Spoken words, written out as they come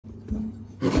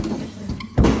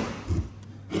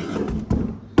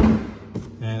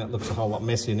it looks a whole lot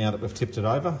messier now that we've tipped it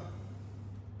over.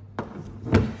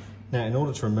 Now, in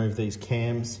order to remove these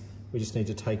cams, we just need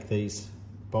to take these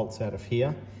bolts out of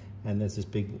here, and there's this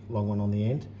big long one on the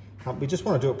end. We just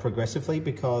want to do it progressively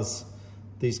because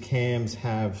these cams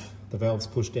have the valves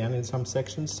pushed down in some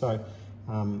sections, so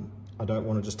I don't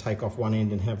want to just take off one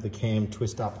end and have the cam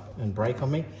twist up and break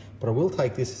on me, but I will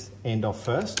take this end off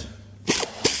first.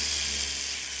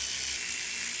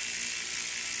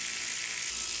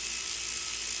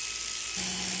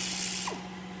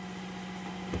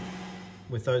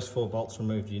 With those 4 bolts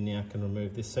removed, you now can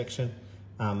remove this section.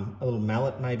 A little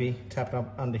mallet maybe, tap it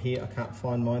up under here. I can't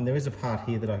find mine. There is a part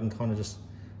here that I can kind of just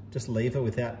lever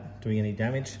without doing any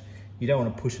damage. You don't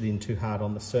want to push it in too hard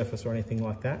on the surface or anything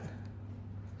like that.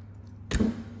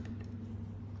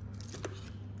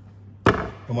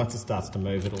 And once it starts to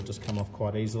move, it'll just come off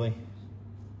quite easily.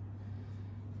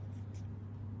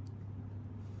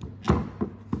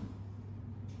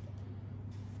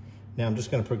 Now I'm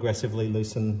just going to progressively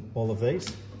loosen all of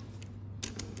these.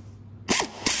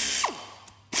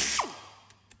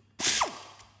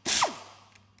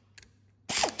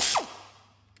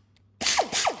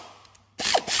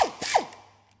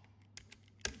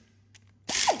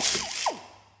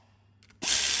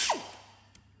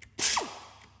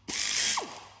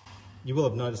 You will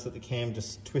have noticed that the cam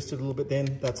just twisted a little bit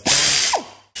then, that's fine.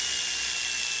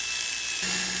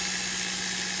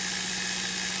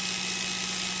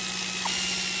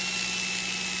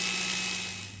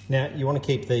 Now, you want to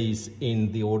keep these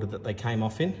in the order that they came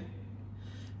off in.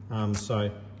 So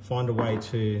find a way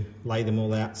to lay them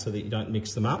all out so that you don't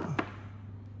mix them up.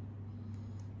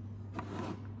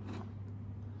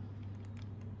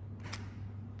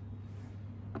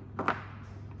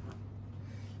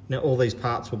 Now, all these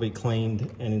parts will be cleaned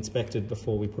and inspected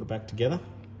before we put it back together.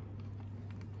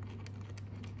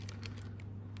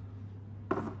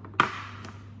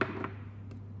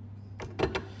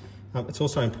 It's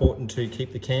also important to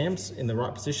keep the cams in the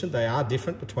right position. They are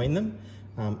different between them,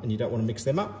 and you don't want to mix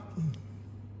them up.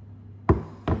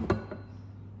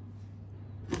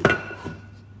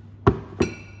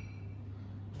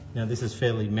 Now, this is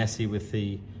fairly messy with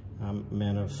the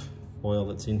amount of oil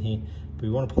that's in here, but we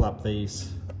want to pull up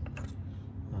these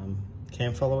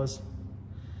cam followers.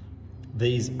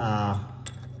 These are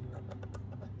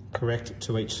correct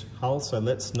to each hole, so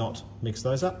let's not mix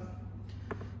those up.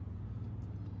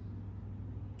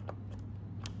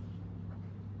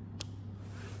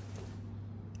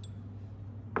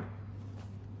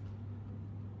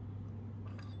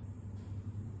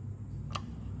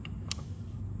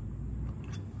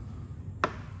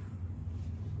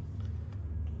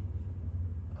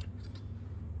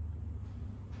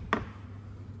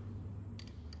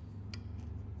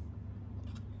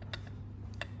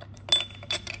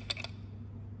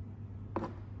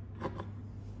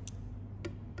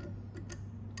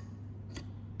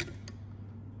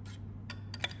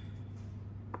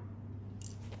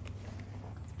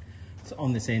 So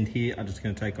on this end here, I'm just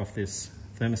going to take off this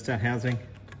thermostat housing.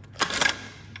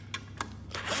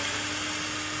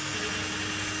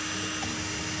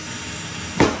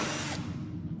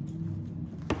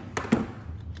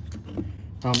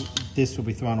 This will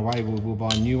be thrown away, we'll buy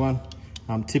a new one.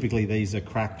 Typically these are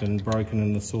cracked and broken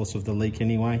and the source of the leak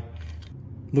anyway.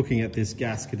 Looking at this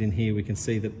gasket in here, we can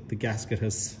see that the gasket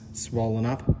has swollen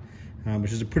up,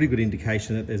 which is a pretty good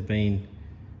indication that there's been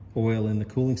oil in the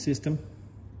cooling system.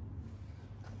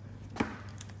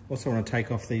 Also want to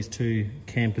take off these 2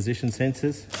 cam position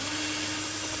sensors.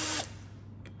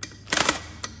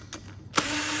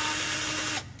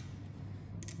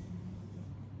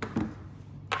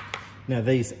 Now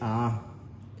these are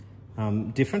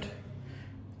different.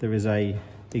 There is a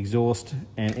exhaust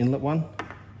and inlet one.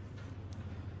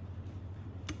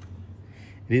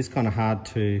 It is kind of hard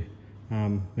to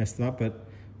mess them up, but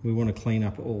we want to clean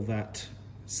up all that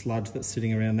sludge that's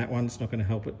sitting around that one. It's not going to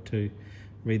help it to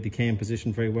read the cam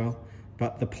position very well,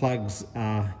 but the plugs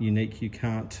are unique. You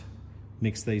can't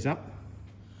mix these up.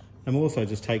 And we'll also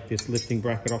just take this lifting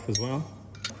bracket off as well.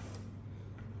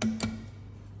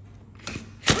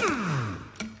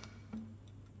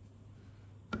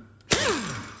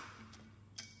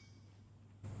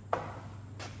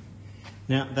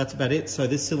 Now that's about it. So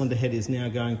this cylinder head is now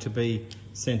going to be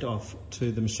sent off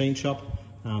to the machine shop.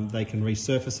 They can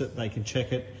resurface it, they can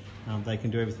check it, they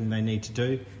can do everything they need to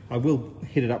do. I will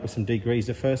hit it up with some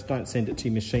degreaser first. Don't send it to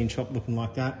your machine shop looking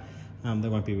like that. They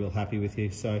won't be real happy with you.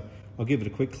 So I'll give it a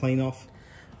quick clean off.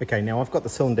 Okay, now I've got the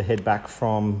cylinder head back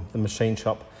from the machine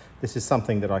shop. This is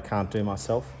something that I can't do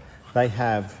myself. They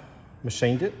have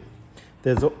machined it.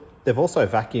 They've also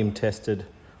vacuum tested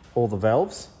all the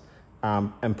valves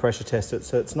and pressure tested,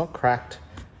 so it's not cracked.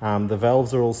 The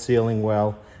valves are all sealing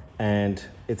well, and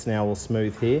it's now all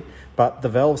smooth here, but the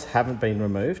valves haven't been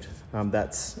removed.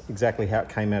 That's exactly how it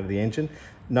came out of the engine.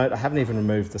 Note, I haven't even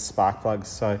removed the spark plugs,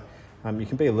 so you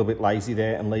can be a little bit lazy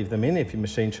there and leave them in if your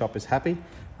machine shop is happy.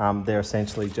 They're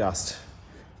essentially just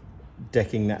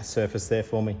decking that surface there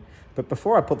for me. But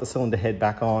before I put the cylinder head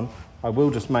back on, I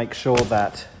will just make sure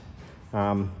that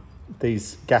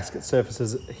these gasket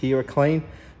surfaces here are clean,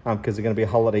 because they're going to be a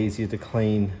whole lot easier to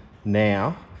clean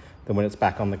now than when it's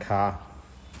back on the car.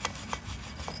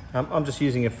 I'm just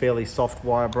using a fairly soft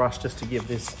wire brush just to give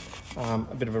this a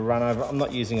bit of a run over. I'm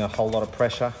not using a whole lot of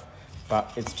pressure,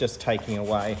 but it's just taking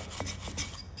away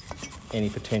any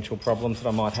potential problems that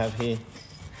I might have here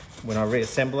when I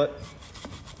reassemble it.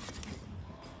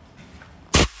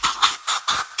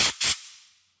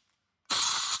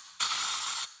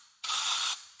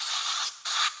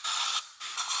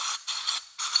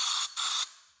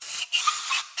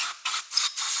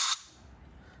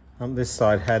 This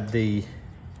side had the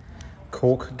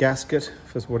cork gasket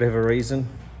for whatever reason,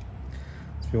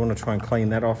 so we want to try and clean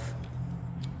that off.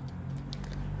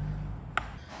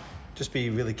 Just be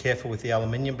really careful with the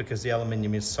aluminium, because the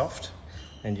aluminium is soft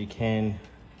and you can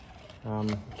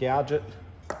gouge it.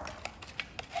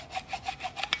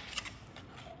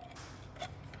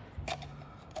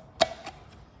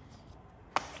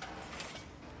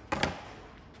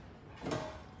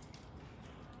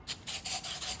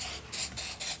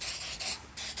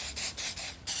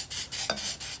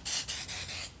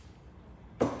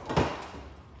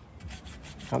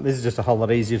 This is just a whole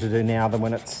lot easier to do now than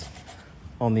when it's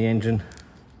on the engine.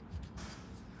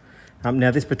 Now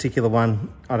this particular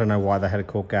one, I don't know why they had a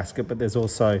cork gasket, but there's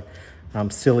also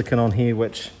silicone on here,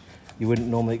 which you wouldn't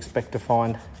normally expect to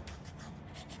find.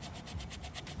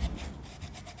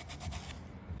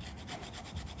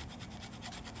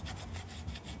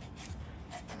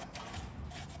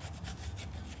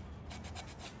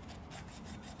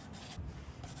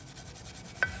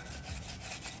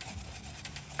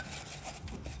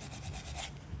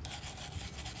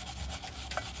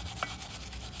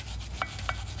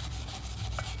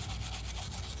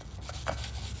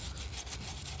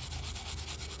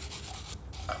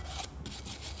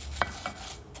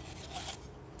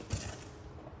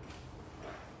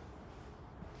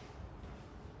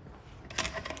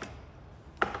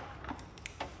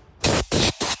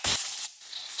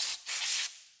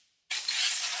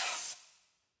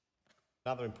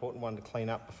 Another important one to clean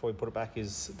up before we put it back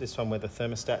is this one where the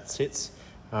thermostat sits.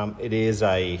 It is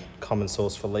a common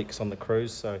source for leaks on the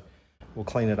Cruze, so we'll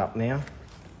clean it up now.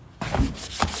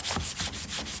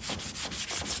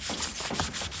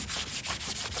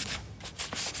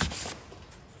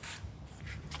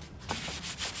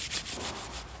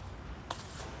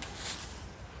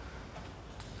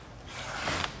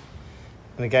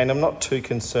 And again, I'm not too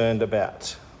concerned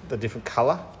about the different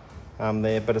colour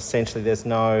there, but essentially there's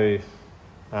no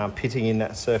pitting in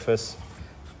that surface,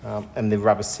 and the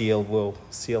rubber seal will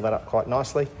seal that up quite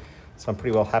nicely, so I'm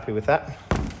pretty well happy with that.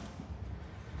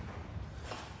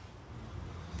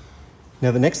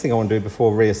 Now the next thing I want to do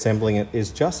before reassembling it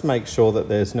is just make sure that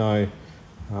there's no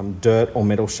dirt or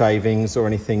metal shavings or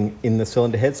anything in the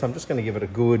cylinder head, so I'm just going to give it a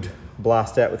good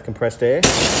blast out with compressed air.